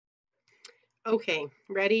Okay,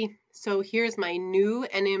 ready? So here's my new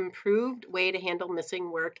and improved way to handle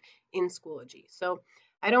missing work in Schoology. So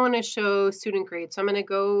I don't want to show student grade, so I'm going to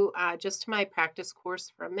go just to my practice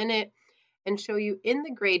course for a minute and show you in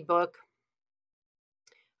the grade book,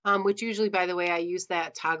 which usually, by the way, I use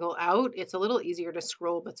that toggle out. It's a little easier to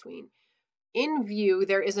scroll between. In view,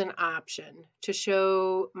 there is an option to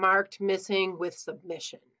show marked missing with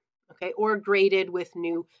submission, okay, or graded with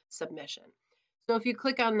new submission. So if you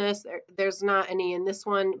click on this, there's not any in this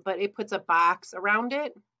one, but it puts a box around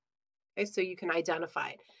it, okay, so you can identify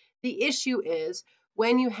it. The issue is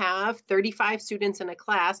when you have 35 students in a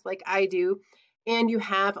class like I do, and you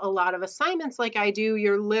have a lot of assignments like I do,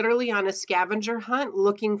 you're literally on a scavenger hunt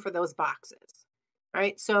looking for those boxes, all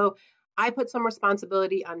right? So I put some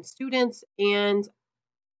responsibility on students, and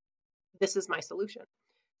this is my solution.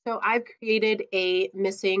 So I've created a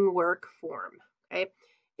missing work form, okay?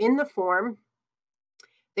 In the form,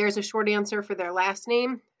 there's a short answer for their last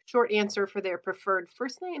name, short answer for their preferred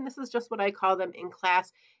first name. This is just what I call them in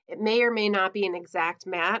class. It may or may not be an exact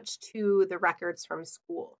match to the records from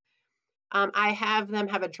school. I have them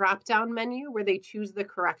have a drop-down menu where they choose the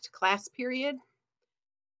correct class period.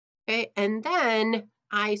 Okay, and then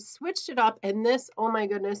I switched it up, and this, oh my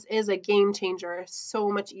goodness, is a game changer. So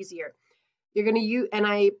much easier. You're going to use, and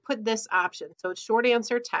I put this option. So it's short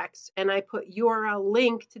answer text, and I put URL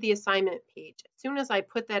link to the assignment page. As soon as I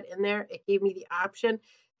put that in there, it gave me the option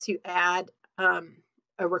to add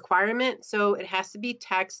a requirement. So it has to be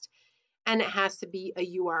text, and it has to be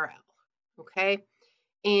a URL, okay?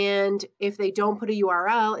 And if they don't put a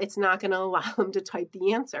URL, it's not going to allow them to type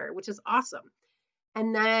the answer, which is awesome.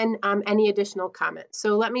 And then any additional comments.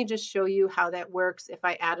 So let me just show you how that works if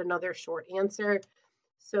I add another short answer.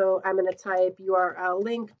 So I'm going to type URL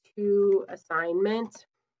link to assignment.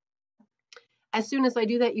 As soon as I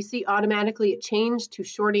do that, you see automatically it changed to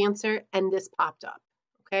short answer, and this popped up.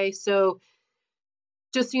 Okay, so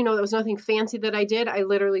just so you know, there was nothing fancy that I did. I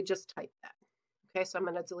literally just typed that. Okay, so I'm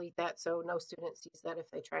going to delete that so no student sees that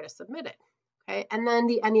if they try to submit it. Okay, and then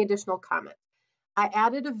any additional comments. I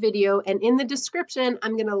added a video, and in the description,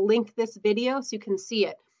 I'm going to link this video so you can see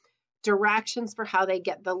it. Directions for how they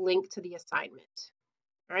get the link to the assignment.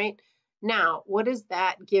 All right. Now, what does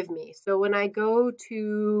that give me? So when I go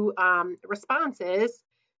to responses,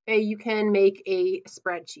 okay, you can make a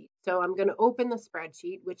spreadsheet. So I'm going to open the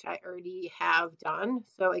spreadsheet, which I already have done.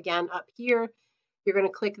 So again, up here, you're going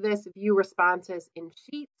to click this view responses in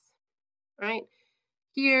sheets, right?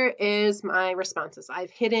 Here is my responses.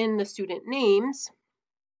 I've hidden the student names.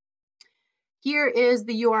 Here is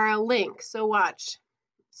the URL link. So watch.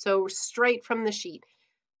 So straight from the sheet.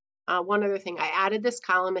 One other thing, I added this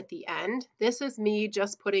column at the end. This is me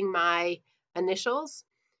just putting my initials,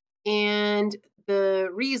 and the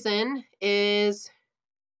reason is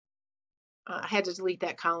I had to delete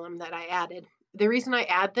that column that I added. The reason I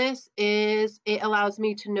add this is it allows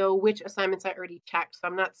me to know which assignments I already checked, so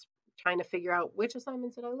I'm not trying to figure out which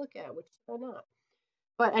assignments did I look at, which did I not.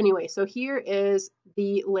 But anyway, so here is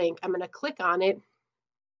the link. I'm going to click on it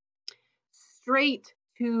straight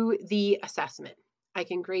to the assessment. I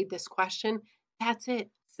can grade this question. That's it.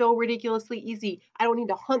 So ridiculously easy. I don't need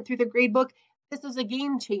to hunt through the grade book. This is a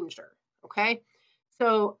game changer, okay?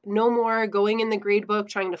 So no more going in the grade book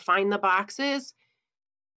trying to find the boxes.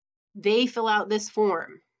 They fill out this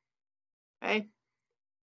form, okay?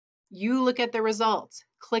 You look at the results,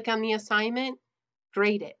 click on the assignment,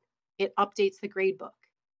 grade it. It updates the grade book.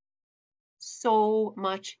 So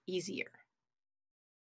much easier.